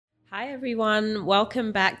Hi everyone,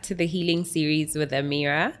 welcome back to the Healing Series with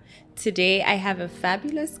Amira. Today I have a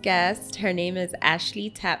fabulous guest. Her name is Ashley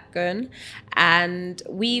Tapgun, and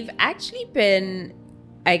we've actually been,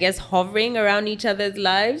 hovering around each other's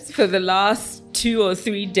lives for the last 2 or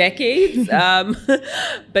 3 decades.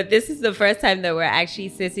 But this is the first time that we're actually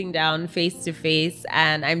sitting down face to face,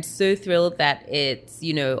 and I'm so thrilled that it's,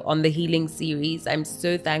 on the Healing Series. I'm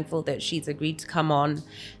so thankful that she's agreed to come on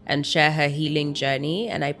and share her healing journey.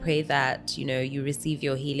 And I pray that, you receive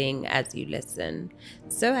your healing as you listen.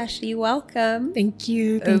 So Ashley, welcome. Thank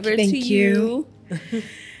you. Over to you.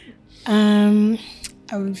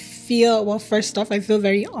 First off, I feel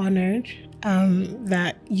very honored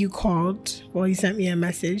that you called. Well, you sent me a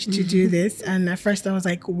message to do this. And at first I was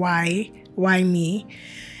like, why? Why me?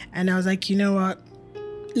 And I was like, you know what?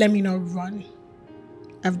 Let me not run.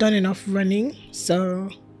 I've done enough running. So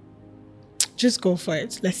just go for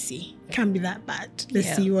it. Let's see. Can't be that bad.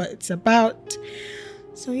 Let's see what it's about.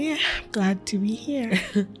 So yeah, I'm glad to be here.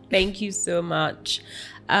 Thank you so much.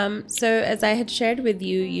 So as I had shared with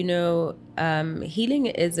you, healing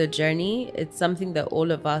is a journey. It's something that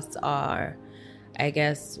all of us are,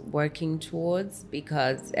 working towards,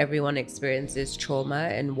 because everyone experiences trauma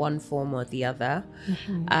in one form or the other.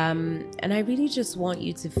 Mm-hmm. And I really just want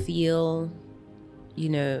you to feel,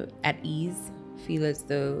 at ease. Feel as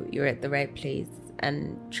though you're at the right place,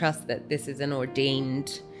 and trust that this is an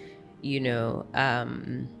ordained,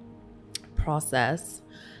 process.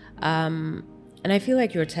 And I feel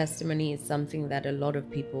like your testimony is something that a lot of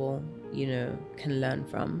people, can learn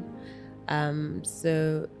from.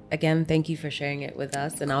 So again, thank you for sharing it with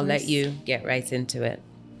us, and I'll let you get right into it.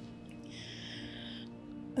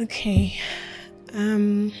 Okay.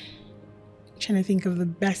 Trying to think of the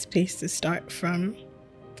best place to start from.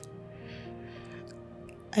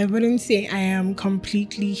 I wouldn't say I am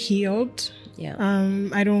completely healed. Yeah.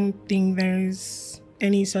 I don't think there's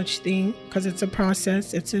any such thing, because it's a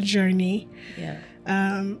process, it's a journey. Yeah.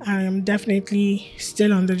 I am definitely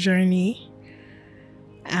still on the journey,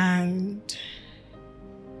 and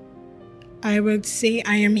I would say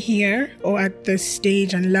I am here, or at the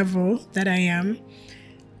stage and level that I am,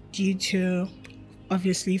 due to,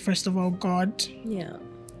 obviously, first of all, God. Yeah.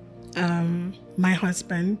 My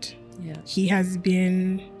husband. Yeah. He has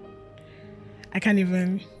been, I can't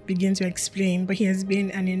even begin to explain, but he has been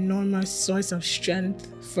an enormous source of strength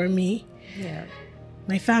for me. Yeah.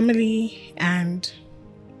 My family, and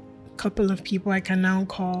a couple of people I can now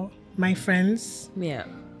call my friends. Yeah.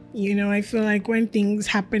 I feel like when things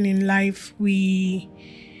happen in life, we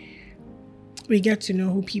get to know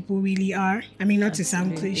who people really are. I mean, not Absolutely. To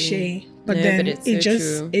sound cliche, but no, then but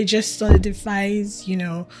it just solidifies,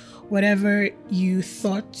 whatever you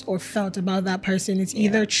thought or felt about that person. It's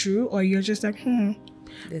either true, or you're just like,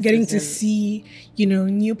 getting to see,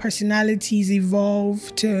 new personalities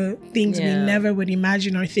evolve to things we never would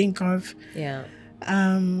imagine or think of. Yeah.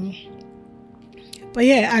 But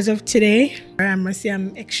yeah, as of today, I must say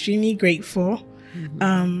I'm extremely grateful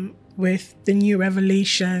with the new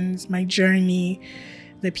revelations, my journey,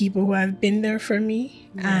 the people who have been there for me,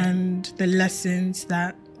 and the lessons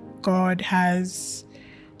that God has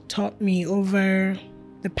taught me over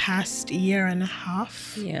the past 1.5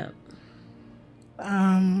 years. Yeah.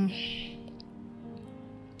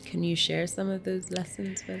 Can you share some of those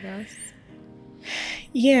lessons with us?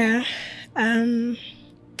 Yeah. I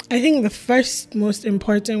think the first most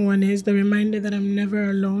important one is the reminder that I'm never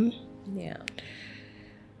alone. Yeah.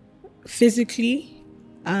 Physically,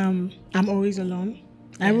 I'm always alone.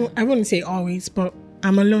 Yeah. I wouldn't say always, but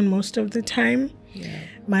I'm alone most of the time. Yeah.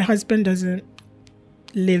 My husband doesn't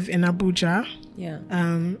live in Abuja. Yeah.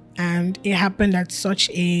 And it happened at such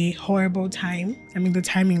a horrible time. I mean, the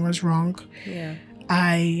timing was wrong. Yeah.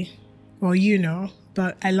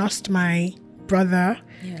 But I lost my brother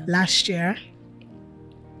last year.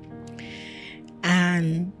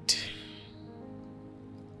 And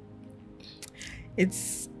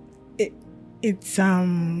it's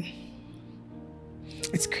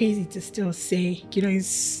crazy to still say, it's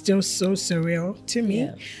still so surreal to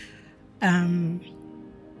me. Yeah.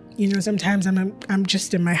 Sometimes I'm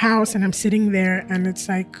just in my house and I'm sitting there and it's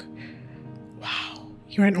like, wow,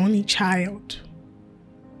 you're an only child.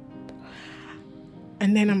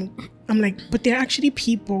 And then I'm like, but there are actually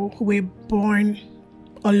people who were born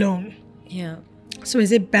alone. Yeah. So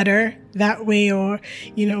is it better that way, or,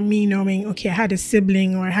 me knowing, okay, I had a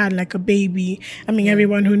sibling or I had like a baby. I mean,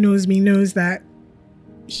 everyone who knows me knows that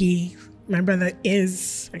my brother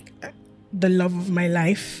is like the love of my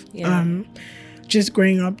life. Yeah. Just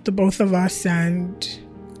growing up, the both of us, and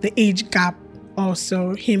the age gap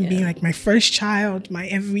also, him being like my first child, my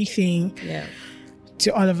everything. Yeah.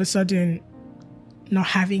 to all of a sudden not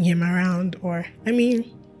having him around. Or, I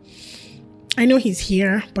mean, I know he's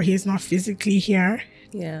here, but he's not physically here.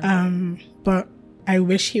 Yeah. But I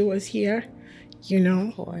wish he was here, you know.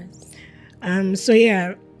 Of course. So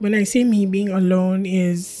yeah, when I say me being alone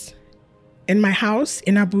is in my house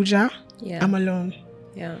in Abuja, I'm alone.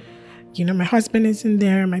 Yeah. You know, my husband isn't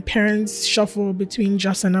there. My parents shuffle between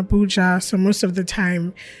Jos and Abuja. So most of the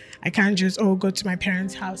time, I can't just, go to my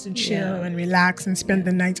parents' house and chill and relax and spend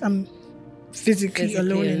the night. I'm physically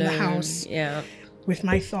alone in the house with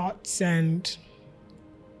my thoughts and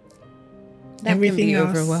that everything can be else.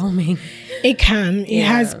 Overwhelming. It can. It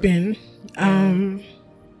has been.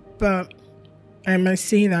 But I must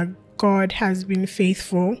say that God has been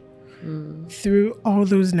faithful through all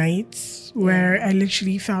those nights where I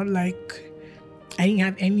literally felt like I didn't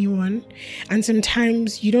have anyone. And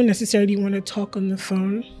sometimes you don't necessarily want to talk on the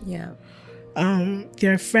phone. Yeah.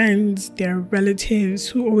 There are friends, there are relatives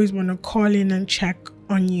who always want to call in and check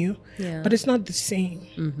on you. Yeah. But it's not the same.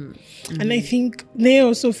 And I think they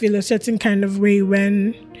also feel a certain kind of way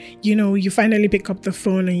when, you know, you finally pick up the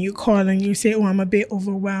phone and you call and you say, I'm a bit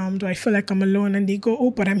overwhelmed, or I feel like I'm alone. And they go,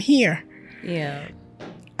 but I'm here. Yeah.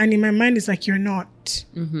 And in my mind, it's like, you're not,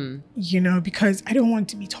 you know, because I don't want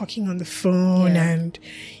to be talking on the phone and,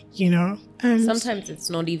 you know. Sometimes it's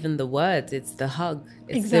not even the words, it's the hug.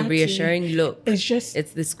 It's the reassuring look.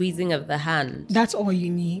 It's the squeezing of the hand. That's all you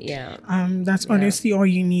need. Yeah. That's honestly all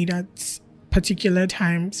you need at particular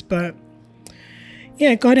times. But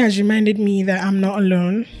yeah, God has reminded me that I'm not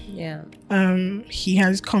alone. Yeah. He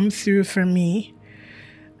has come through for me.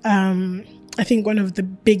 I think one of the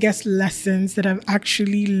biggest lessons that I've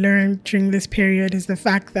actually learned during this period is the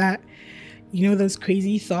fact that, you know, those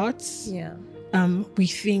crazy thoughts. Yeah. We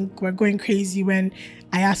think we're going crazy when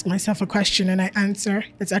I ask myself a question and I answer.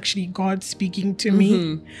 It's actually God speaking to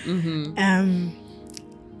me.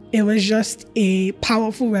 It was just a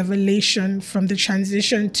powerful revelation from the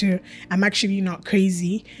transition to I'm actually not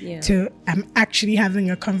crazy to I'm actually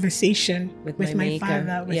having a conversation with my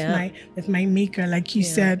Father, with my Maker, like you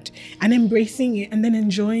said, and embracing it and then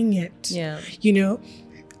enjoying it. Yeah. You know,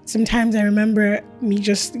 sometimes I remember me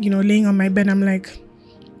just, you know, laying on my bed. I'm like,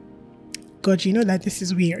 God, you know that this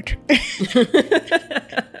is weird.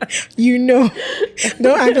 You know,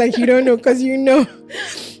 don't act like you don't know, because you know.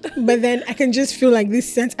 But then I can just feel like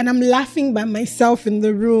this sense, and I'm laughing by myself in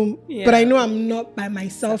the room, but I know I'm not by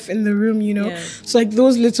myself in the room, you know. So like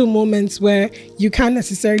those little moments where you can't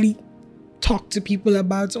necessarily talk to people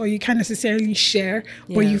about, or you can't necessarily share,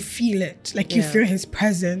 but you feel it, like you feel His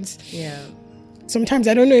presence. Sometimes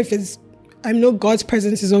I don't know if I know God's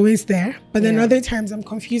presence is always there, but then other times I'm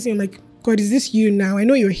confusing. I'm like, God, is this you now? I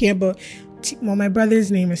know you're here, but my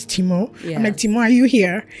brother's name is Timo. I'm like, Timo, are you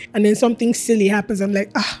here? And then something silly happens. I'm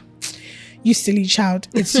like, you silly child,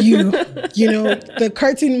 it's you. You know, the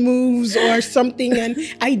curtain moves or something, and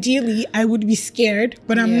ideally I would be scared,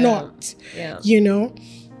 but I'm not. You know.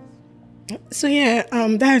 So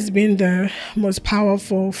that has been the most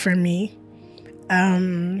powerful for me.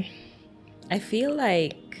 I feel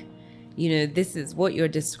like, you know, this is what you're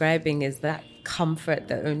describing is that comfort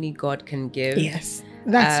that only God can give. Yes.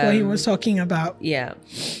 That's what he was talking about. Yeah.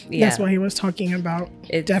 That's what he was talking about.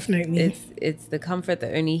 Definitely. It's the comfort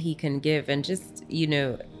that only He can give. And just, you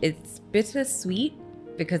know, it's bittersweet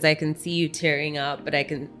because I can see you tearing up, but I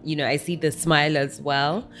can, you know, I see the smile as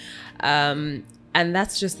well. And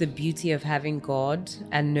that's just the beauty of having God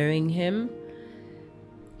and knowing Him.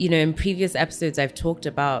 You know, in previous episodes, I've talked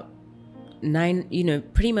about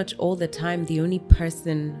pretty much all the time, the only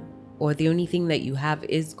person or the only thing that you have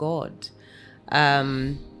is God.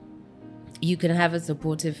 You can have a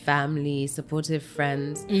supportive family, supportive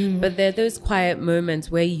friends, but there are those quiet moments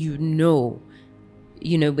where you know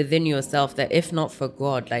within yourself that if not for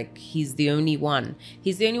God, like He's the only one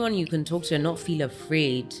you can talk to and not feel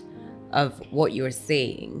afraid of what you're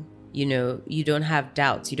saying. You know, you don't have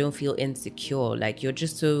doubts, you don't feel insecure, like you're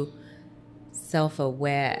just so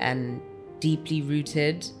self-aware and deeply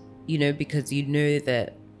rooted, you know, because you know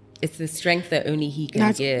that it's the strength that only He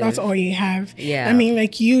can give. That's all you have. Yeah. I mean,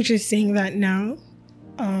 like you just saying that now,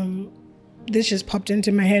 this just popped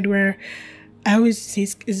into my head where I always say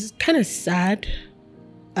it's kind of sad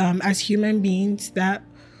as human beings that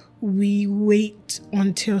we wait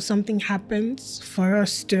until something happens for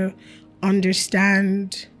us to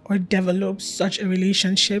understand or develop such a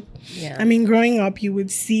relationship. Yeah. I mean, growing up, you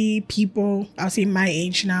would see people, I'll say my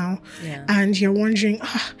age now, and you're wondering,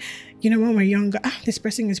 you know, when we're younger, this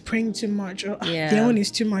person is praying too much, or their own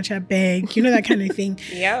is too much, I beg, you know, that kind of thing.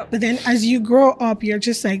 But then as you grow up, you're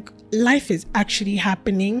just like, life is actually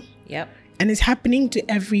happening. and it's happening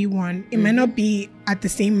to everyone. It might not be at the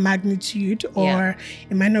same magnitude, or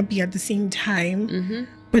it might not be at the same time.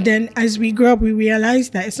 But then as we grow up, we realize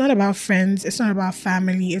that it's not about friends, it's not about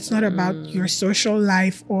family, it's not about your social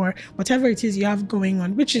life or whatever it is you have going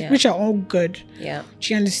on, which are all good. Yeah.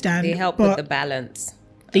 Do you understand? They help with the balance.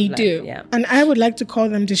 They do. Yeah. And I would like to call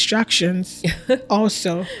them distractions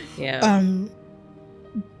also. Yeah.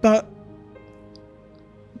 But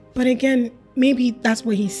again, maybe that's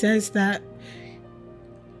what he says, that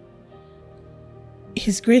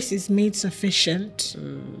his grace is made sufficient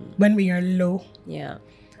when we are low. Yeah.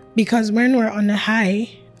 Because when we're on a high,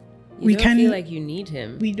 we don't feel like you need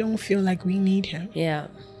him. We don't feel like we need him. Yeah.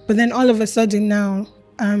 But then all of a sudden now,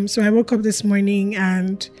 so I woke up this morning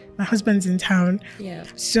and my husband's in town. Yeah.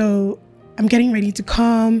 So I'm getting ready to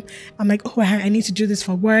come. I'm like, oh, I need to do this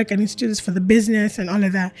for work. I need to do this for the business and all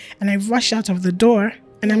of that. And I rush out of the door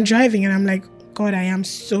and I'm driving and I'm like, God, I am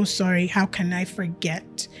so sorry. How can I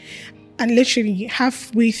forget? And literally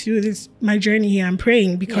halfway through my journey here, I'm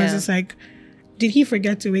praying because it's like, did he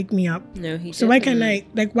forget to wake me up? No, he didn't. So why can I,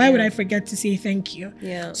 why would I forget to say thank you?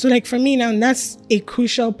 Yeah. So for me now, that's a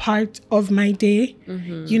crucial part of my day,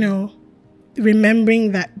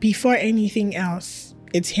 remembering that before anything else,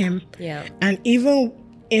 it's him. Yeah. And even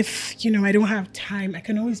if, I don't have time, I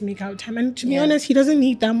can always make out time. And to be honest, he doesn't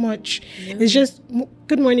need that much. No. It's just,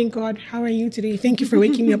 good morning, God. How are you today? Thank you for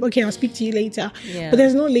waking me up. Okay, I'll speak to you later. Yeah. But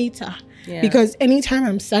there's no later. Yeah. Because anytime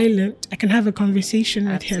I'm silent, I can have a conversation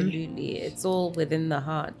with him. Absolutely. It's all within the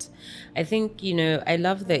heart. I think, I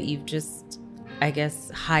love that you've just, I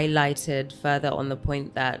guess, highlighted further on the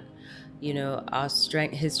point that, his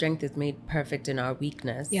strength is made perfect in our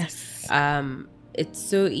weakness. Yes. It's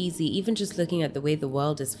so easy, even just looking at the way the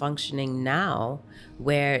world is functioning now,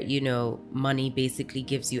 where, money basically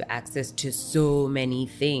gives you access to so many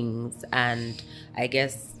things, and I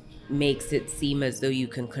guess makes it seem as though you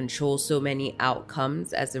can control so many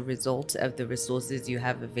outcomes as a result of the resources you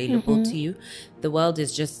have available to you. The world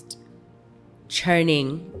is just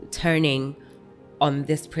turning on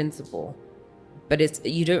this principle. But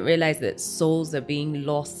you don't realize that souls are being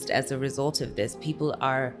lost as a result of this. People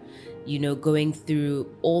are, going through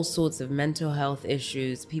all sorts of mental health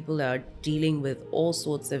issues. People are dealing with all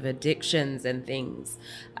sorts of addictions and things.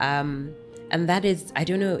 And that is, I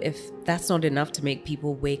don't know if that's not enough to make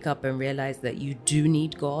people wake up and realize that you do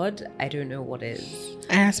need God. I don't know what is.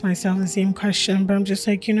 I ask myself the same question, but I'm just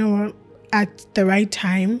like, you know what? At the right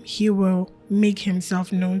time, he will make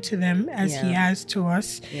himself known to them as he has to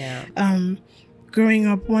us. Yeah. Growing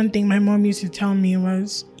up, one thing my mom used to tell me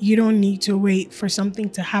was, you don't need to wait for something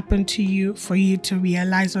to happen to you for you to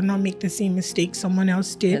realize or not make the same mistake someone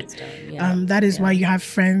else did. That is why you have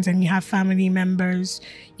friends and you have family members.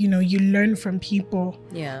 You learn from people.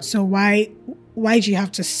 Yeah. So why do you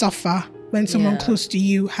have to suffer when someone close to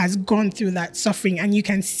you has gone through that suffering and you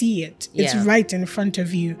can see it? It's right in front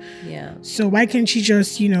of you. Yeah. So why can't you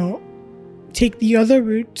just, take the other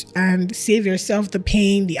route and save yourself the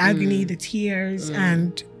pain, the agony, the tears,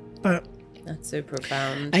 but that's so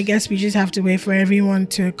profound. I guess we just have to wait for everyone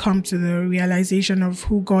to come to the realization of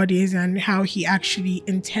who God is and how he actually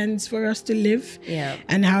intends for us to live,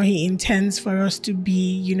 and how he intends for us to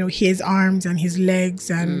be, his arms and his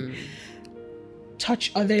legs and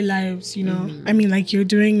touch other lives, I mean, like you're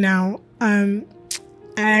doing now. I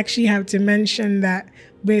actually have to mention that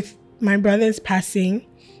with my brother's passing,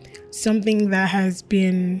 something that has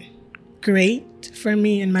been great for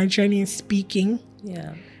me in my journey is speaking.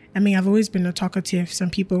 Yeah. I mean, I've always been a talkative, some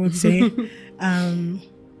people would say.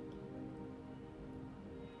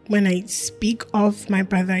 When I speak of my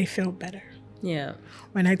brother, I feel better. Yeah.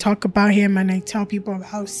 When I talk about him and I tell people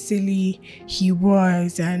how silly he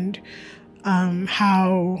was and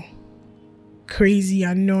how crazy,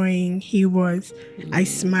 annoying he was, I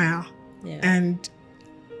smile. Yeah. And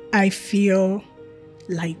I feel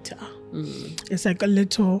lighter. It's like a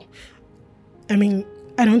little, I mean,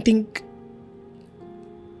 I don't think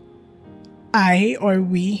I or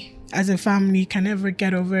we as a family can ever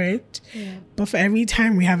get over it. But for every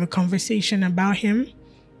time we have a conversation about him,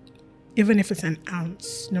 even if it's an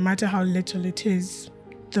ounce, no matter how little it is,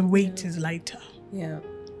 the weight is lighter. Yeah.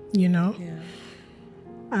 Yeah.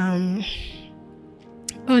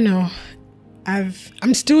 Oh no,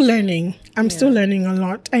 I'm still learning. I'm still learning a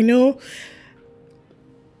lot. I know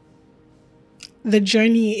the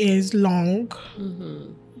journey is long,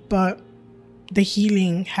 but the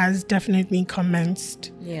healing has definitely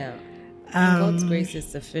commenced. Yeah. God's grace is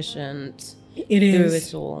sufficient. It is.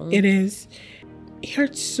 Through it all. It is. It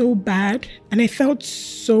hurt so bad, and I felt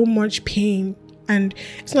so much pain. And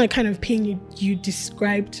it's not a kind of pain you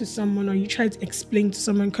describe to someone or you try to explain to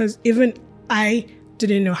someone, because even I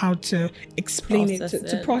didn't know how to explain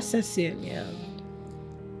to process it. Yeah.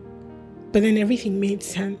 But then everything made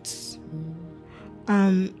sense.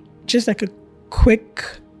 Just like a quick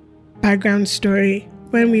background story.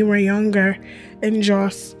 When we were younger in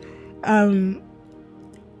Jos, I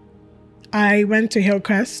went to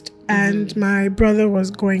Hillcrest, and my brother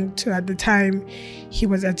was going to, at the time, he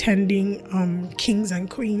was attending Kings and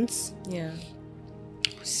Queens. Yeah.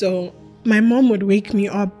 So my mom would wake me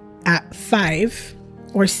up at 5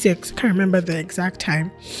 or 6, can't remember the exact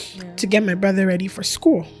time, to get my brother ready for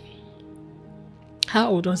school. How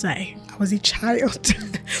old was I? I was a child.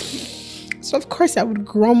 So of course I would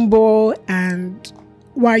grumble, and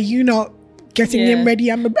why are you not getting him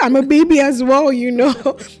ready? I'm a baby as well, you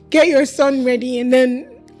know. Get your son ready, and then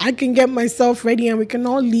I can get myself ready, and we can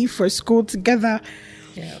all leave for school together.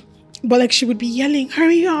 Yeah. But like, she would be yelling,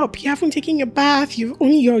 hurry up, you haven't taken your bath, you're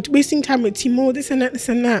wasting time with Timo, this and that, this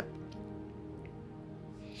and that.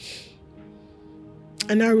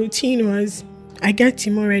 And our routine was, I get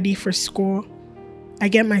Timo ready for school, I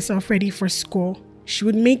get myself ready for school. She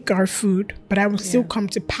would make our food, but I would still come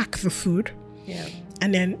to pack the food. Yeah.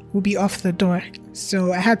 And then we'll be off the door.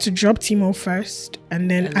 So I had to drop Timo first, and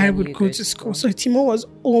then I would go to school. So Timo was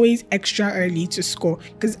always extra early to school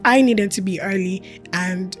because I needed to be early,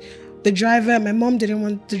 and the driver, my mom didn't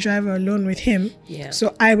want the driver alone with him. Yeah.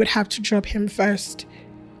 So I would have to drop him first.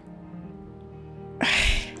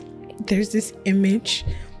 There's this image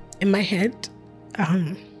in my head.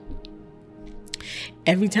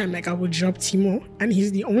 Every time like I would drop Timo, and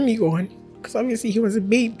he's the only one, because obviously he was a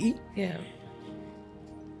baby. Yeah.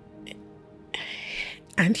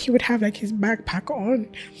 And he would have like his backpack on,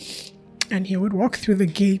 and he would walk through the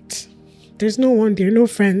gate. There's no one there, no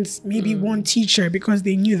friends, maybe one teacher, because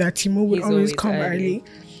they knew that Timo would always come early.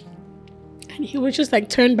 And he would just like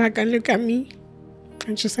turn back and look at me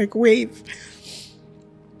and just like wave,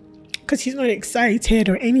 because he's not excited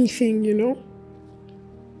or anything, you know.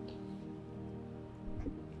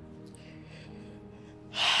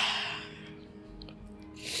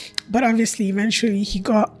 But obviously eventually he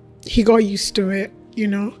got used to it, you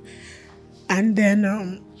know. And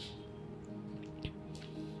then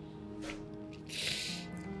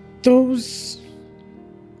those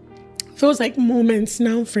like moments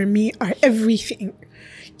now for me are everything,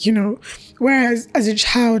 you know. Whereas as a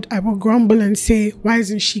child I would grumble and say, why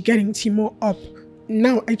isn't she getting Timo up?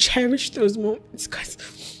 Now I cherish those moments, because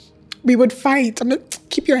we would fight. I'm like,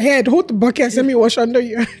 keep your head, hold the bucket, let me wash under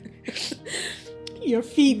your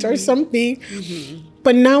feet or something.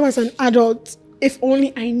 But now as an adult, if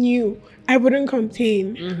only I knew, I wouldn't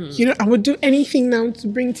complain. You know, I would do anything now to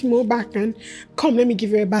bring Timo back and come, let me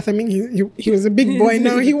give you a bath. I mean, he was a big boy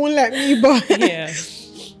now, he won't let me, but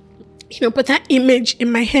you know, but that image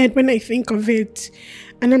in my head when I think of it,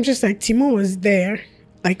 and I'm just like, Timo was there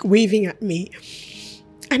like waving at me,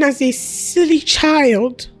 and as a silly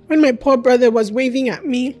child, when my poor brother was waving at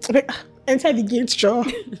me, I'm like, enter the gate, straw.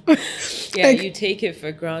 Yeah, like, you take it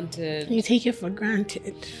for granted.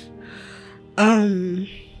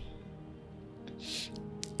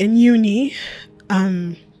 In uni,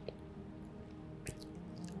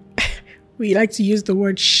 we like to use the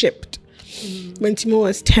word shipped. When Timo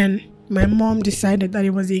was 10, my mom decided that it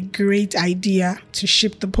was a great idea to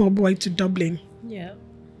ship the poor boy to Dublin. Yeah.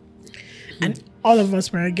 And all of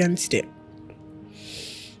us were against it.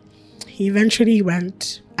 He eventually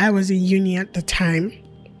went. I was in uni at the time.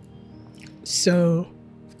 So,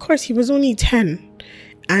 of course, he was only 10.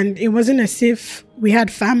 And it wasn't as if we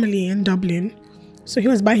had family in Dublin. So he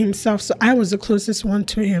was by himself. So I was the closest one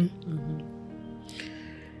to him.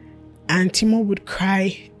 And Timo would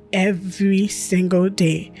cry every single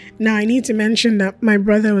day. Now, I need to mention that my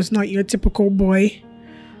brother was not your typical boy.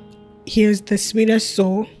 He is the sweetest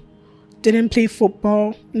soul. Didn't play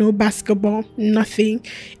football, no basketball, nothing.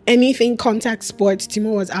 Anything contact sports,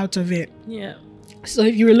 Timo was out of it. Yeah. So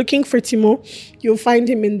if you were looking for Timo, you'll find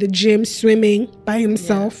him in the gym, swimming by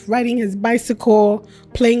himself, riding his bicycle,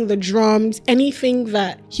 playing the drums, anything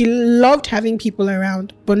that he loved having people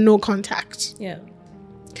around, but no contact. Yeah.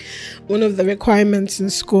 One of the requirements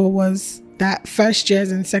in school was that first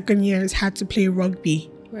years and second years had to play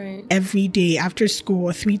rugby every day after school,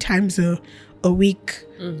 or 3 times a week.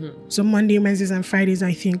 So Monday, Wednesdays and Fridays,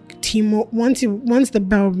 I think Timo, once the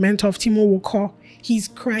bell went off, Timo will call. He's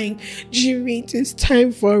crying, Jimmy, it's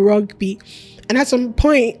time for rugby. And at some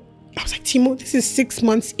point I was like, Timo, this is 6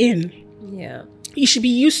 months in. Yeah, you should be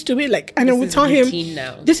used to it. Like, and I would tell him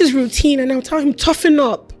now. This is routine, and I'll tell him, toughen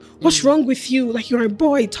up. What's wrong with you? Like, you're a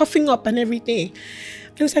boy, toughen up and everything.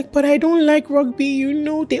 I was like, but I don't like rugby, you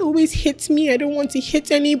know, they always hit me. I don't want to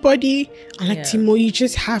hit anybody. I'm like, Timo, you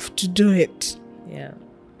just have to do it. Yeah.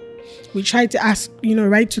 We tried to ask, you know,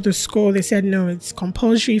 write to the school. They said, no, it's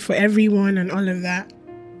compulsory for everyone and all of that.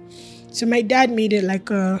 So my dad made it like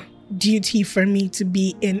a duty for me to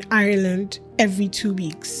be in Ireland every 2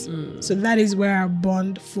 weeks. So that is where our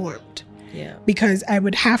bond formed. Yeah. Because I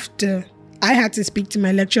had to speak to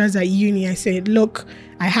my lecturers at uni. I said, look,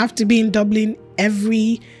 I have to be in Dublin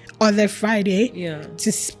every other Friday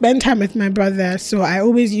to spend time with my brother. So I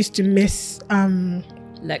always used to miss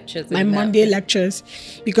lectures, my Monday lectures,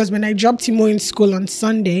 because when I dropped Timo in school on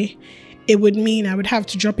Sunday, it would mean I would have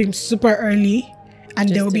to drop him super early and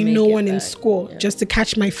there would be no one in school just to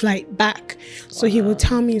catch my flight back. So he would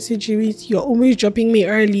tell me, he said, Jerit, you're always dropping me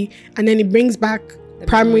early, and then he brings back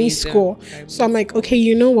primary school. So I'm like, okay,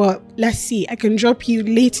 you know what? Let's see. I can drop you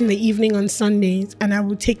late in the evening on Sundays and I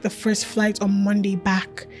will take the first flight on Monday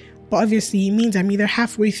back. But obviously it means I'm either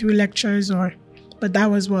halfway through lectures but that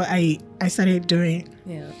was what I started doing.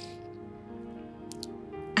 Yeah.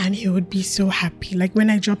 And he would be so happy. Like when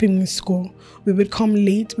I drop him in school, we would come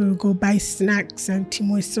late, we would go buy snacks, and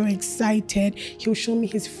Timo is so excited. He'll show me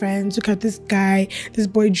his friends. Look at this guy. This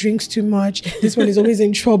boy drinks too much. This one is always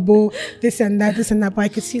in trouble. This and that. But I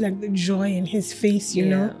could see like the joy in his face, you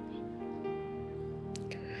know.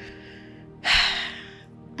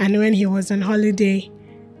 And when he was on holiday,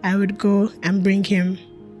 I would go and bring him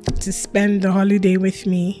to spend the holiday with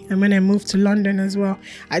me. And when I moved to London as well,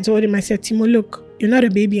 I told him, I said, Timo, look, you're not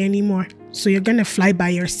a baby anymore, so you're gonna fly by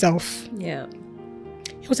yourself. Yeah.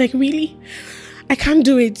 He was like, really? I can't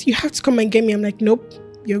do it. You have to come and get me. I'm like, nope,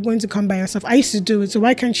 you're going to come by yourself. I used to do it, so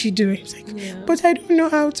why can't you do it? He was like, but I don't know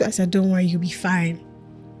how to. I said, don't worry, you'll be fine.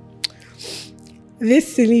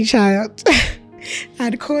 This silly child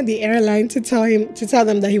had called the airline to tell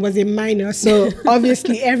them that he was a minor. So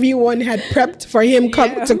obviously everyone had prepped for him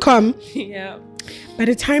to come. Yeah. By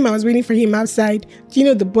the time I was waiting for him outside, do you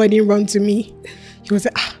know the boy didn't run to me? He was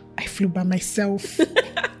like, I flew by myself.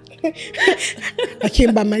 I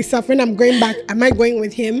came by myself. When I'm going back, am I going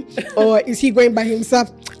with him or is he going by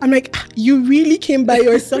himself? I'm like, you really came by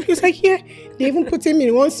yourself? He was like, yeah. They even put him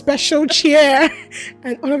in one special chair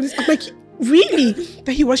and all of this. I'm like, really?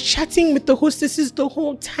 That he was chatting with the hostesses the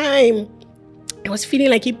whole time. I was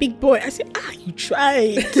feeling like a big boy. I said, you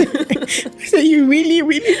tried. I said, you really,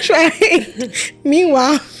 really tried.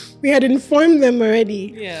 Meanwhile, we had informed them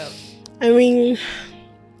already. Yeah. I mean,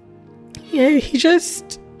 yeah, he's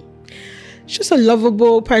just a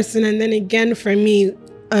lovable person. And then again, for me,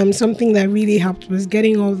 something that really helped was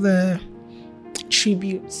getting all the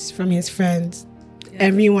tributes from his friends. Yeah.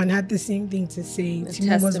 Everyone had the same thing to say.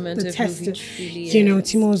 Timo was the testament. You know,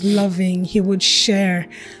 Timo was loving. He would share.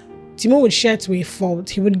 Timo would share to a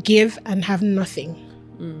fault. He would give and have nothing.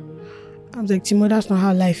 I was like, Timo, that's not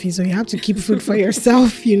how life is. So you have to keep food for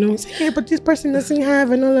yourself, you know. It's like, yeah, but this person doesn't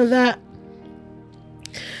have and all of that.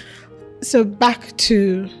 So back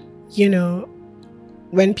to, you know,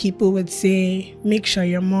 when people would say, make sure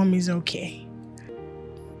your mom is okay.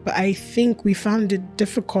 But I think we found it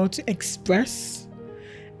difficult to express.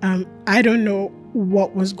 I don't know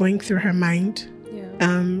what was going through her mind.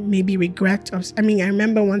 Maybe regret. I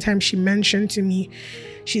remember one time she mentioned to me,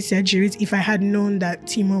 she said, Jerit, if I had known that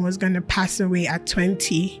Timo was going to pass away at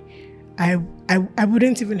 20, I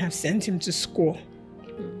wouldn't even have sent him to school.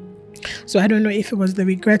 So I don't know if it was the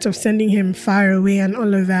regret of sending him far away and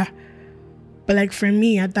all of that. But like for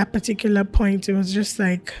me at that particular point, it was just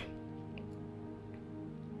like,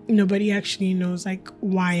 nobody actually knows like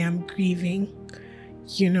why I'm grieving,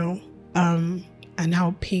 you know, and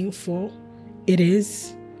how painful it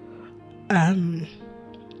is.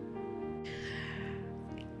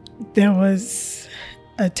 There was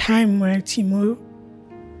a time where Timo,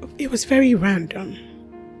 it was very random.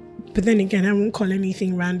 But then again, I won't call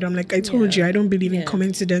anything random. Like I told you, I don't believe in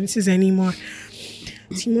coincidences anymore.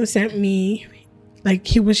 Timo sent me, like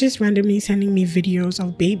he was just randomly sending me videos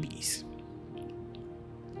of babies.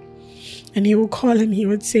 And he would call and he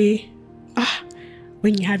would say,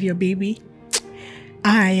 when you have your baby,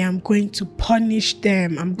 I am going to punish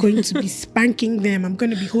them. I'm going to be spanking them. I'm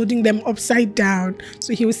going to be holding them upside down.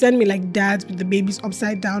 So he would send me like dads with the babies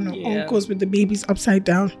upside down or uncles with the babies upside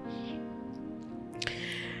down.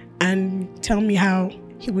 And tell me how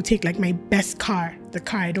he would take like my best car, the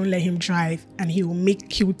car I don't let him drive, and he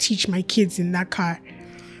will teach my kids in that car,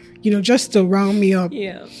 you know, just to round me up.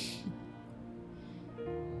 Yeah.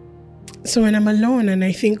 So when I'm alone and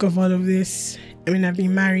I think of all of this, I mean, I've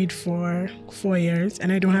been married for 4 years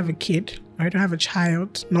and I don't have a kid. Or I don't have a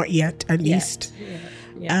child. Not yet, at least.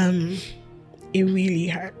 Yeah. It really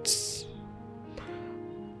hurts.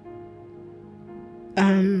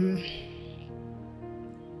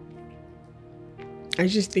 I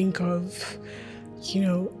just think of,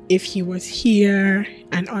 if he was here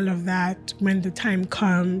and all of that when the time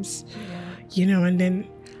comes, and then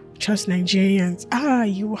trust Nigerians.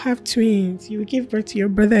 You will have twins. You will give birth to your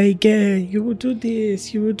brother again. You will do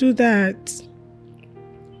this. You will do that.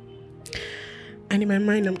 And in my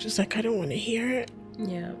mind, I'm just like, I don't want to hear it.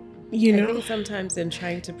 Yeah. I think sometimes in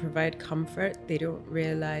trying to provide comfort, they don't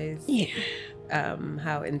realize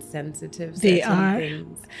how insensitive certain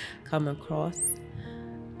things come across.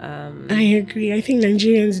 I agree. I think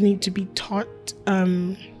Nigerians need to be taught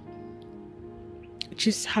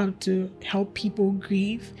just how to help people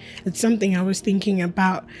grieve. It's something I was thinking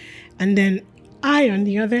about. And then on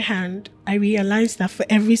the other hand, I realized that for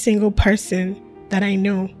every single person that I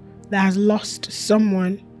know that has lost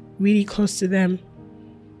someone really close to them,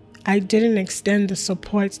 I didn't extend the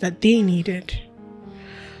support that they needed.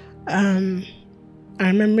 I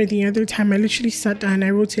remember the other time I literally sat down and I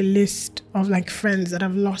wrote a list of like friends that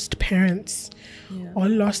have lost parents or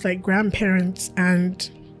lost like grandparents, and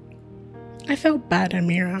I felt bad,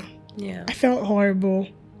 Amira. Yeah. I felt horrible.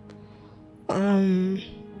 I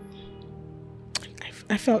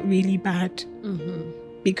felt really bad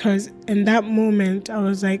because in that moment I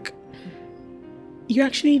was like, you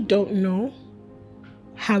actually don't know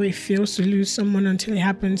how it feels to lose someone until it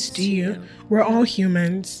happens to you. We're all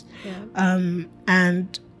humans.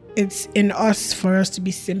 And it's in us for us to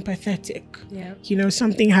be sympathetic.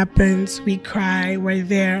 Something happens, we cry, we're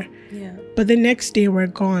there. But the next day we're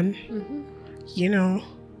gone.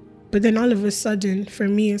 But then all of a sudden, for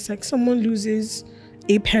me, it's like someone loses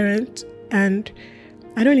a parent and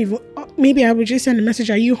I don't even, maybe I would just send a message,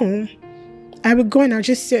 are you home? I would go and I'll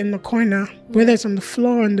just sit in the corner, whether it's on the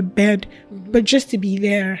floor or on the bed, but just to be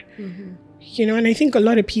there. And I think a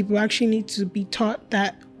lot of people actually need to be taught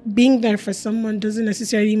that being there for someone doesn't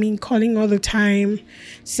necessarily mean calling all the time,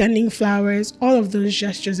 sending flowers. All of those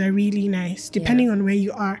gestures are really nice, depending on where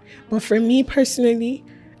you are. But for me personally,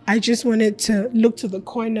 I just wanted to look to the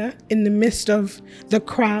corner in the midst of the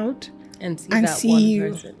crowd and see one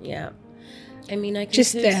you. Person. Yeah. I mean, I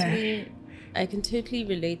can totally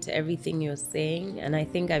relate to everything you're saying. And I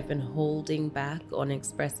think I've been holding back on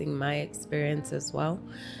expressing my experience as well.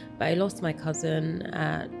 But I lost my cousin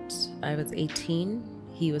I was 18.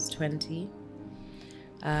 He was 20.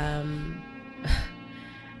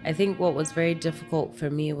 I think what was very difficult for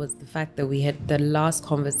me was the fact that we had the last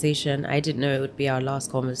conversation. I didn't know it would be our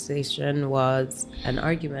last conversation, was an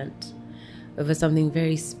argument over something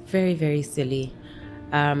very, very, very silly.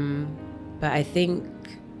 But I think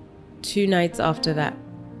 2 nights after that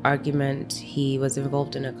argument, he was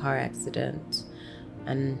involved in a car accident.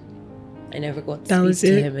 And I never got to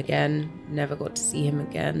speak to him again. Never got to see him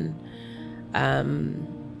again. And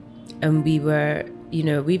we were,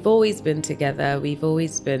 we've always been together. We've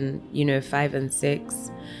always been, 5 and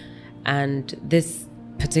 6. And this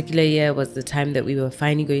particular year was the time that we were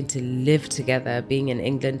finally going to live together, being in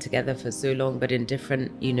England together for so long, but in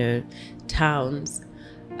different, towns.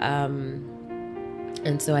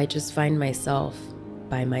 And so I just find myself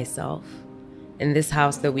by myself in this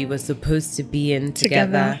house that we were supposed to be in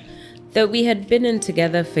together. That we had been in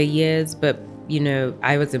together for years, but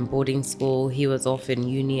I was in boarding school. He was off in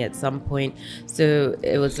uni at some point. So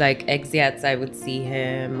it was like exits, I would see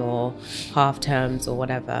him, or half terms or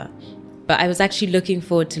whatever. But I was actually looking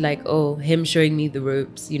forward to him showing me the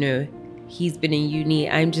ropes. He's been in uni.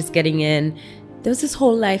 I'm just getting in. There was this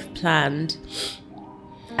whole life planned.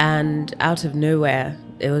 And out of nowhere,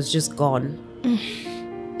 it was just gone.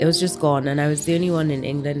 It was just gone. And I was the only one in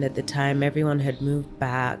England at the time. Everyone had moved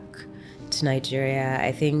back to Nigeria.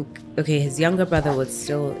 I think, his younger brother was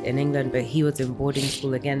still in England, but he was in boarding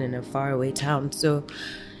school again in a faraway town. So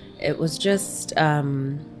it was just,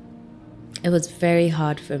 it was very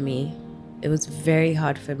hard for me. It was very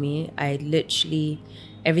hard for me. I literally,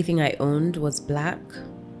 everything I owned was black.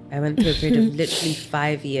 I went through a period of literally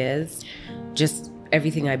 5 years. Just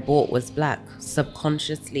everything I bought was black,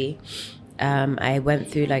 subconsciously. I went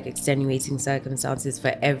through extenuating circumstances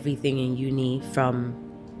for everything in uni from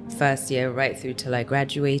first year right through till I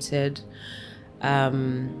graduated. I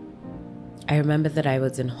remember that I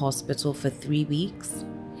was in hospital for 3 weeks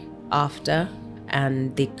after,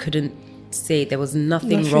 and they couldn't say, there was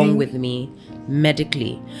nothing wrong with me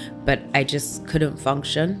medically, but I just couldn't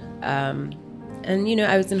function. And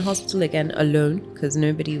I was in hospital again alone because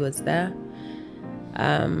nobody was there.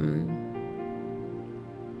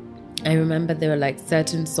 I remember there were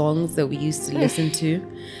certain songs that we used to listen to,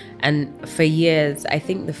 and for years, I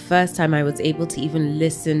think the first time I was able to even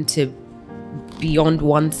listen to beyond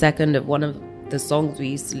 1 second of one of the songs we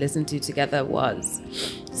used to listen to together was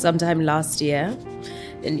sometime last year.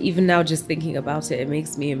 And even now, just thinking about it, it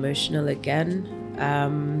makes me emotional again.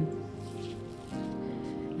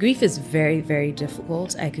 Grief is very, very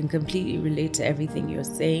difficult. I can completely relate to everything you're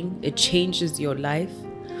saying. It changes your life.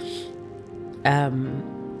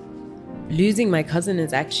 Losing my cousin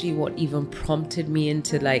is actually what even prompted me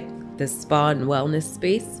into like the spa and wellness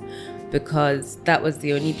space, because that was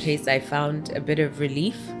the only place I found a bit of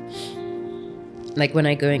relief. Like when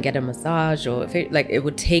I go and get a massage, or if it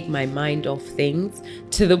would take my mind off things,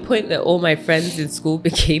 to the point that all my friends in school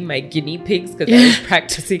became my guinea pigs, because I was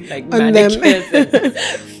practicing like manicures and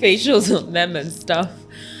facials on them and stuff.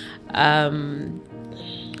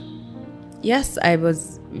 Yes, I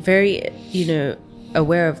was very,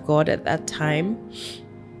 aware of God at that time,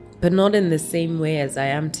 but not in the same way as I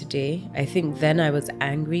am today. I think then I was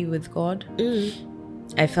angry with God.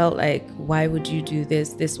 I felt like, why would you do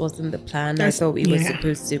this? This wasn't the plan. I thought we were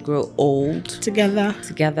supposed to grow old together.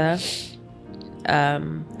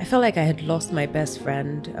 I felt like I had lost my best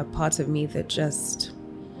friend, a part of me that just,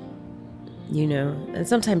 and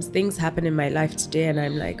sometimes things happen in my life today and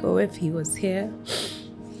I'm like, oh, if he was here,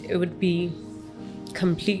 it would be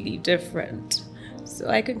completely different. So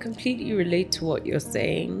I can completely relate to what you're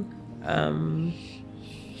saying.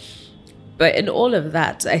 But in all of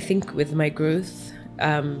that, I think with my growth,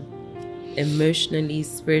 emotionally,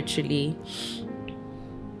 spiritually,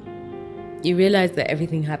 you realize that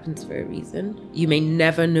everything happens for a reason. You may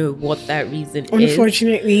never know what that reason is,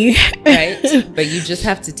 unfortunately, right? But you just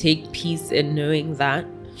have to take peace in knowing that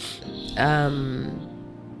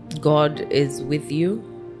God is with you.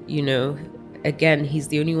 Again, he's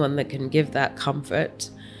the only one that can give that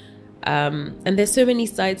comfort. And there's so many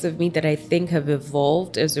sides of me that I think have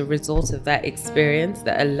evolved as a result of that experience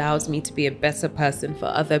that allows me to be a better person for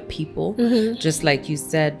other people. Just like you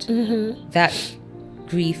said, that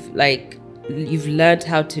grief, like you've learned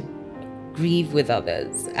how to grieve with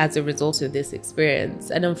others as a result of this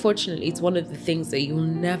experience. And unfortunately, it's one of the things that you'll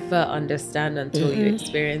never understand until you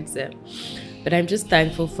experience it. But I'm just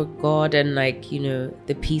thankful for God and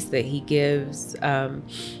the peace that he gives,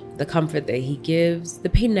 the comfort that he gives. The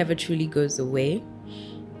pain never truly goes away.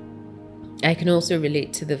 I can also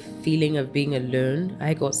relate to the feeling of being alone.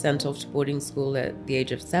 I got sent off to boarding school at the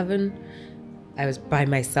age of 7. I was by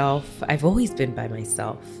myself. I've always been by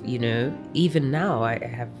myself, Even now, I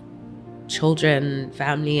have children,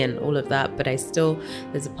 family, and all of that. But there's a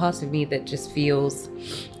part of me that just feels,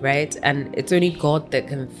 right? And it's only God that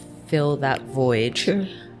can fill that void. True.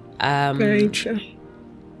 Very true.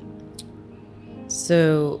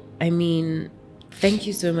 So, thank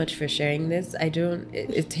you so much for sharing this.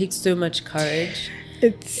 It takes so much courage.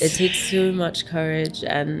 It takes so much courage,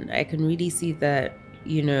 and I can really see that,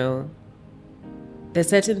 there's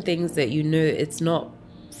certain things that it's not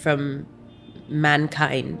from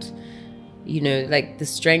mankind. Like the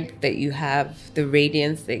strength that you have, the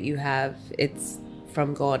radiance that you have, it's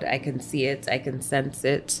from God. I can see it, I can sense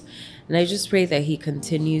it. And I just pray that he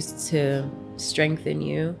continues to strengthen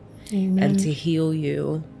you. Amen. And to heal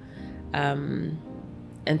you, and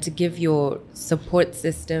to give your support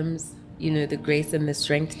systems, the grace and the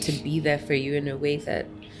strength to be there for you in a way that,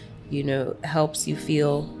 helps you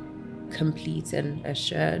feel complete and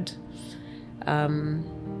assured.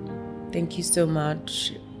 Thank you so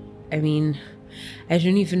much. I don't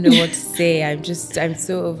even know what to say. I'm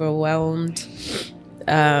so overwhelmed.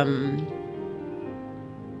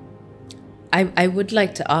 I would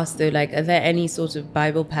like to ask though, are there any sort of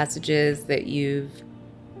Bible passages that you've,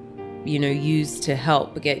 used to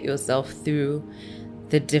help get yourself through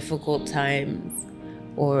the difficult times,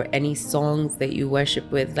 or any songs that you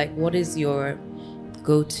worship with? What is your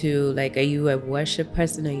go-to? Are you a worship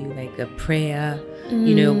person? Are you a prayer?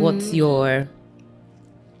 What's your...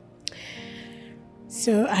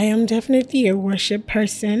 So I am definitely a worship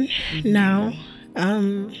person now.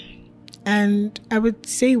 And I would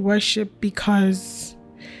say worship because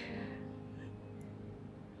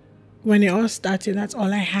when it all started, that's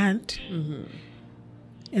all I had.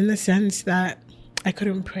 In the sense that I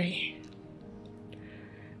couldn't pray.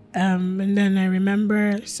 And then I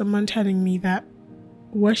remember someone telling me that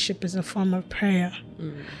worship is a form of prayer.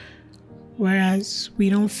 Whereas we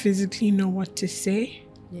don't physically know what to say.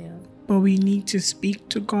 Yeah. But we need to speak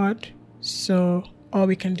to God. So all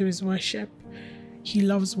we can do is worship. He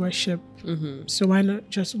loves worship. So why not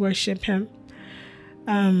just worship him?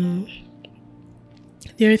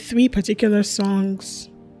 There are 3 particular songs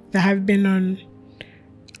that have been on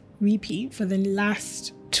repeat for the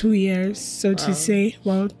last 2 years, so to say,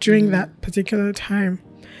 during that particular time.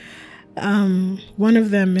 One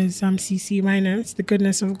of them is CC Winans, The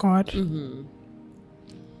Goodness of God.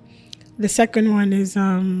 The second one is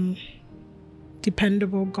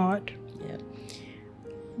Dependable God. Yeah.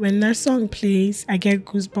 When that song plays, I get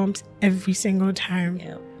goosebumps every single time.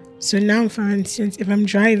 Yeah. So now, for instance, if I'm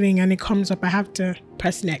driving and it comes up, I have to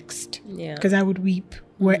press next. Yeah. Because I would weep.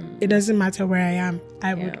 Where it doesn't matter where I am,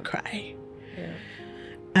 I would cry. Yeah.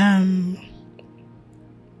 And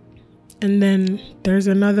then there's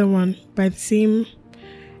another one by the same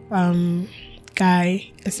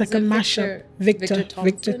guy. It's like a mashup. Victor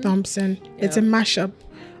Thompson. Yeah. It's a mashup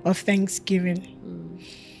of Thanksgiving.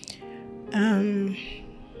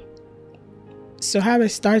 So how it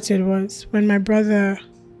started was when my brother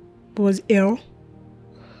was ill.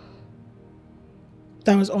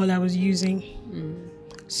 That was all I was using.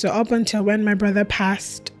 So up until when my brother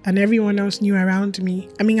passed and everyone else knew around me,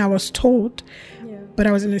 I mean, I was told, but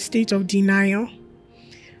I was in a state of denial.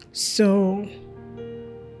 So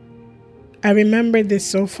I remember this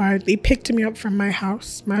so far. They picked me up from my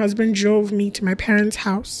house. My husband drove me to my parents'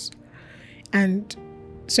 house. And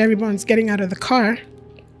so everyone's getting out of the car.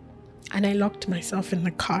 And I locked myself in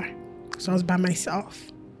the car. So I was by myself.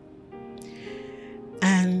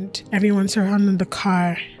 And everyone surrounded the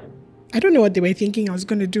car. I don't know what they were thinking I was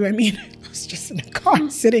going to do. I mean, I was just in the car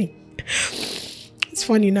sitting. It's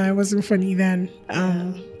funny now. It wasn't funny then.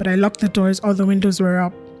 But I locked the doors. All the windows were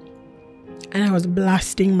up. And I was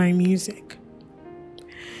blasting my music.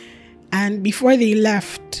 And before they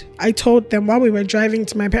left, I told them, while we were driving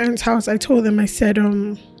to my parents' house, I told them, I said,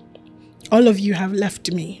 all of you have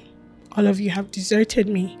left me. All of you have deserted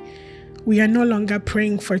me. We are no longer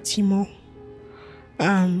praying for Timo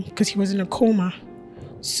because he was in a coma.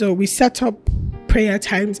 So we set up prayer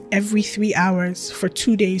times every 3 hours for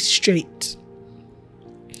 2 days straight.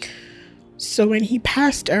 So when he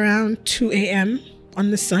passed around 2 a.m.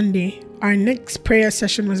 on the Sunday, our next prayer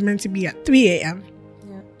session was meant to be at 3 a.m.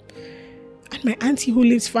 Yeah. And my auntie who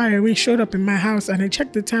lives far away showed up in my house and I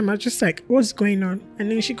checked the time. I was just like, what's going on?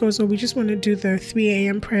 And then she goes, oh, we just want to do the 3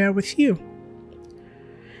 a.m. prayer with you.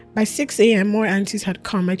 By 6 a.m., more aunties had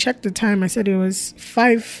come. I checked the time. I said it was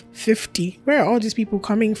 5:50. Where are all these people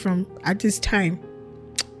coming from at this time?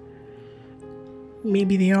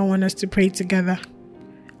 Maybe they all want us to pray together.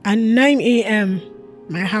 At 9 a.m.,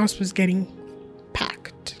 my house was getting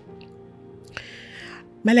packed.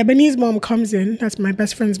 My Lebanese mom comes in. That's my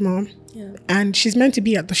best friend's mom. Yeah. And she's meant to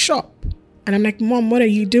be at the shop. And I'm like, Mom, what are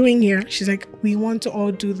you doing here? She's like, we want to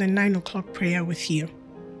all do the 9 o'clock prayer with you.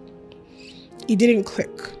 It didn't click.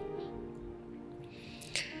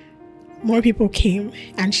 More people came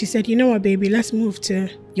and she said, you know what, baby, let's move to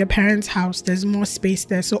your parents' house. There's more space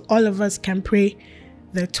there so all of us can pray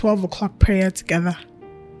the 12 o'clock prayer together.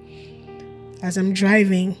 As I'm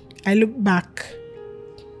driving, I look back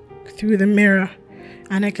through the mirror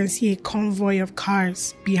and I can see a convoy of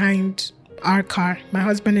cars behind our car. My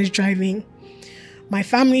husband is driving. My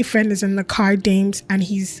family friend is in the car, Dames, and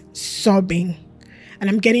he's sobbing.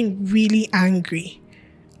 And I'm getting really angry.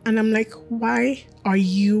 And I'm like, why are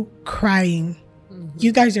you crying?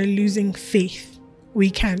 You guys are losing faith. We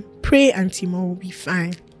can pray and Timo will be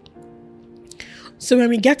fine. So when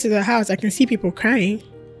we get to the house, I can see people crying.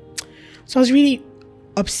 So I was really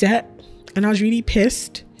upset and I was really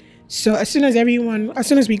pissed. So as soon as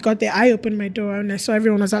we got there, I opened my door and I saw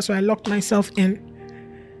everyone was out. So I locked myself in.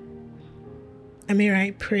 Amira,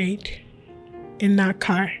 I prayed in that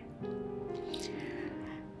car.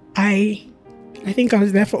 I think I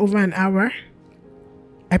was there for over an hour.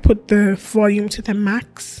 I put the volume to the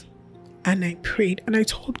max and I prayed and I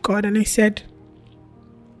told God and I said,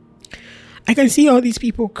 I can see all these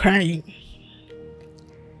people crying.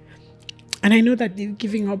 And I know that they're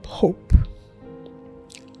giving up hope.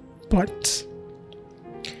 But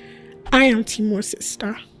I am Timo's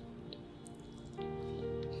sister.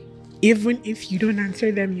 Even if you don't answer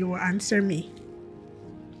them, you will answer me.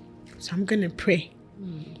 So I'm going to pray.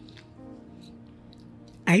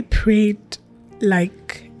 I prayed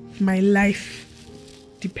like my life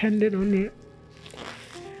depended on it.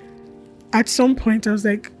 At some point, I was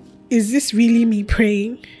like, is this really me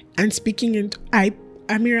praying and speaking? And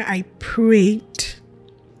Amira, I prayed.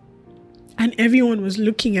 And everyone was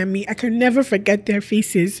looking at me. I can never forget their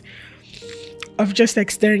faces of just like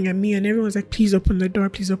staring at me. And everyone was like, please open the door,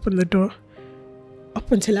 please open the door.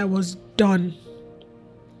 Up until I was done.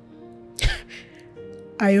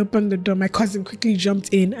 I opened the door. My cousin quickly jumped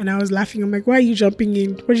in and I was laughing. I'm like, why are you jumping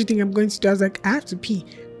in? What do you think I'm going to do? I was like, I have to pee.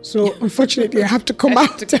 So unfortunately, I have to come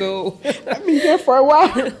out. To go. I've been there for a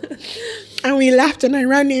while. And we laughed and I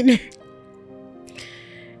ran in.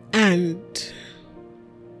 And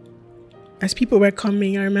as people were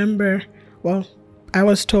coming, I remember, I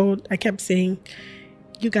was told, I kept saying,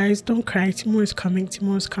 you guys don't cry. Tomorrow's coming.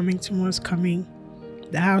 Tomorrow's coming. Tomorrow's coming.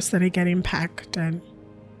 The house started getting packed, and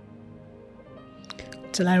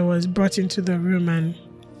till I was brought into the room, and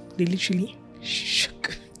they literally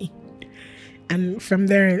shook me. And from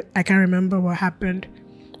there, I can't remember what happened.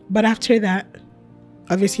 But after that,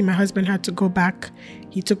 obviously my husband had to go back.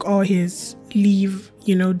 He took all his leave,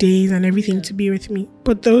 days and everything to be with me.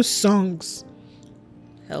 But those songs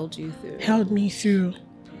held you through. Held me through.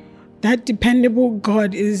 That dependable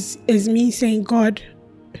God is me saying, God,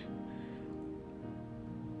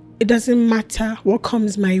 it doesn't matter what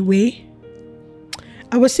comes my way.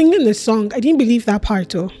 I was singing the song. I didn't believe that part,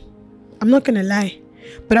 though. I'm not going to lie.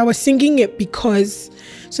 But I was singing it because...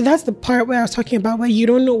 So that's the part where I was talking about where you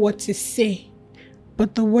don't know what to say,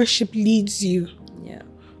 but the worship leads you. Yeah.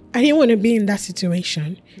 I didn't want to be in that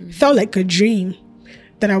situation. It felt like a dream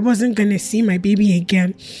that I wasn't going to see my baby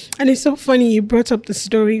again. And it's so funny you brought up the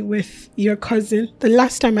story with your cousin. The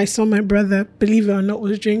last time I saw my brother, believe it or not,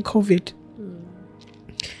 was during COVID.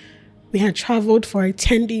 We had traveled for a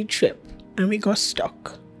 10-day trip and we got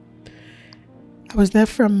stuck. I was there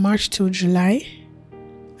from March till July.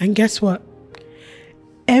 And guess what?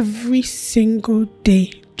 Every single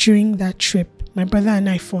day during that trip, my brother and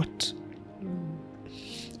I fought.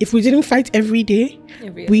 If we didn't fight every day,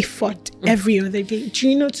 we fought every other day. Do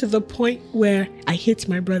you know, to the point where I hit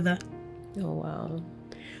my brother? Oh, wow.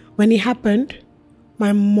 When it happened,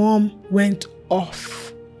 my mom went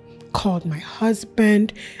off, called my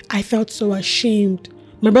husband. I felt so ashamed.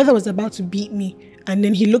 My brother was about to beat me, and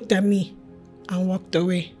then he looked at me and walked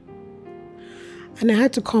away. And I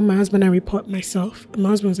had to call my husband and report myself. And my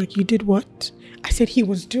husband was like, you did what? I said, he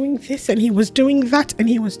was doing this and he was doing that and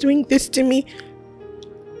he was doing this to me.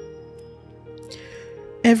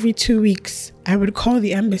 Every 2 weeks, I would call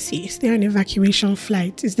the embassy. Is there an evacuation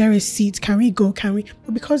flight? Is there a seat? Can we go? Can we?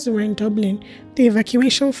 But because we were in Dublin, the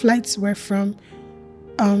evacuation flights were from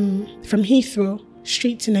Heathrow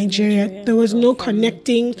straight to Nigeria. There was no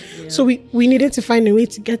connecting. Yeah. So we needed to find a way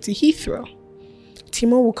to get to Heathrow.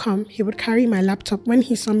 Timo would come. He would carry my laptop. When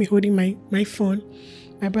he saw me holding my phone,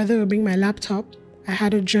 my brother would bring my laptop. I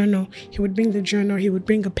had a journal. He would bring the journal. He would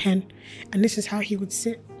bring a pen. And this is how he would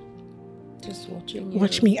sit. Just watching you.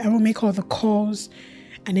 Watch me. I will make all the calls.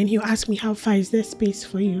 And then he'll ask me, how far is there space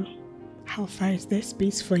for you? How far is there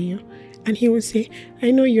space for you? And he would say,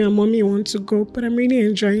 I know you and mommy want to go, but I'm really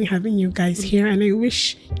enjoying having you guys here. And I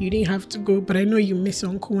wish you didn't have to go, but I know you miss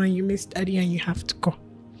uncle and you miss daddy and you have to go.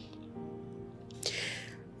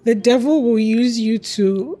 The devil will use you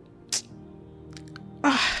to...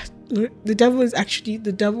 the devil is actually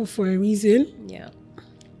the devil for a reason. Yeah.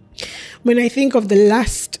 When I think of the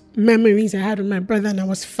last memories I had with my brother and I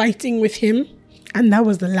was fighting with him, and that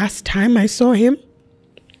was the last time I saw him,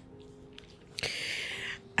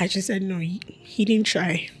 I just said, no, he didn't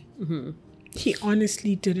try. Mm-hmm. He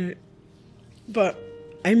honestly didn't. But,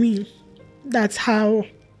 I mean, that's how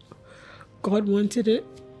God wanted it.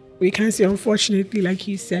 We can't say unfortunately, like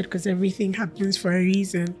you said, because everything happens for a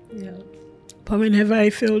reason. Yeah. But whenever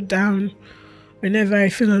I feel down, whenever I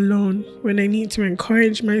feel alone, when I need to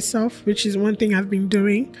encourage myself, which is one thing I've been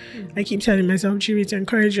doing, I keep telling myself, Jiri, to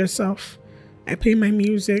encourage yourself. I play my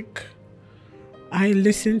music. I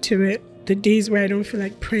listen to it. The days where I don't feel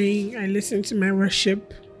like praying, I listen to my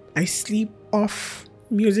worship. I sleep off.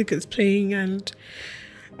 Music is playing and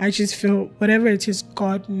I just feel whatever it is,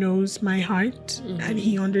 God knows my heart and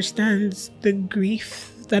he understands the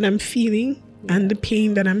grief that I'm feeling and the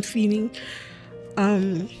pain that I'm feeling.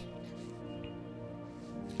 I'm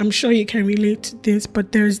sure you can relate to this,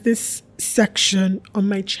 but there's this section on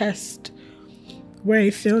my chest where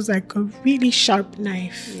it feels like a really sharp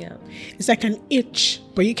knife. Yeah. It's like an itch,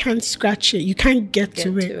 but you can't scratch it. You can't get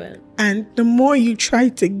to it. And the more you try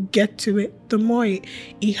to get to it, the more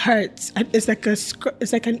it hurts. And it's like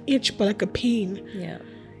an itch, but like a pain. Yeah.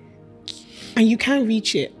 And you can't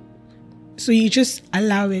reach it. So you just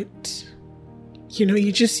allow it.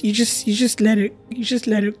 You just let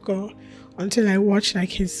it go until I watch like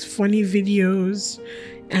his funny videos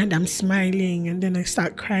and I'm smiling and then I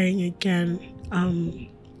start crying again.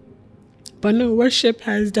 But no, worship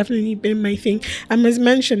has definitely been my thing. I must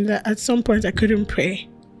mention that at some point I couldn't pray.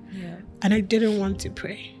 Yeah. And I didn't want to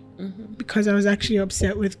pray because I was actually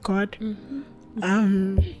upset with God.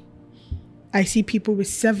 I see people with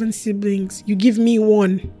 7 siblings. You give me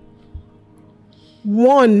one.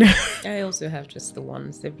 I also have just the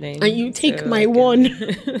one sibling. And you take my one.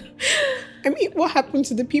 I mean, what happened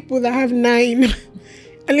to the people that have 9?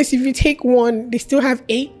 Unless if you take one, they still have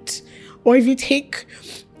 8. Or if you take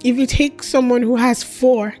someone who has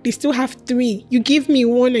 4, they still have 3. You give me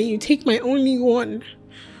one and you take my only one.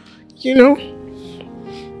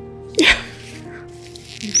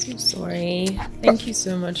 I'm so sorry. Thank you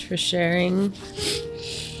so much for sharing.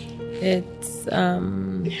 It's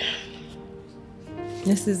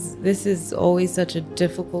this is always such a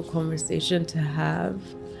difficult conversation to have.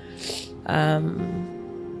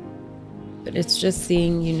 But it's just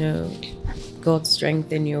seeing, God's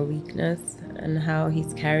strength in your weakness and how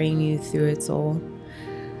He's carrying you through it all.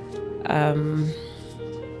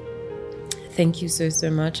 Thank you so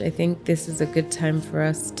much. I think this is a good time for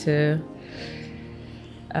us to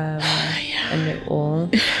end it all.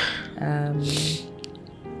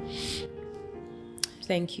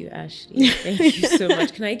 Thank you, Ashley. Thank you so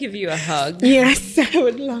much. Can I give you a hug? Yes, I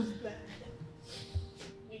would love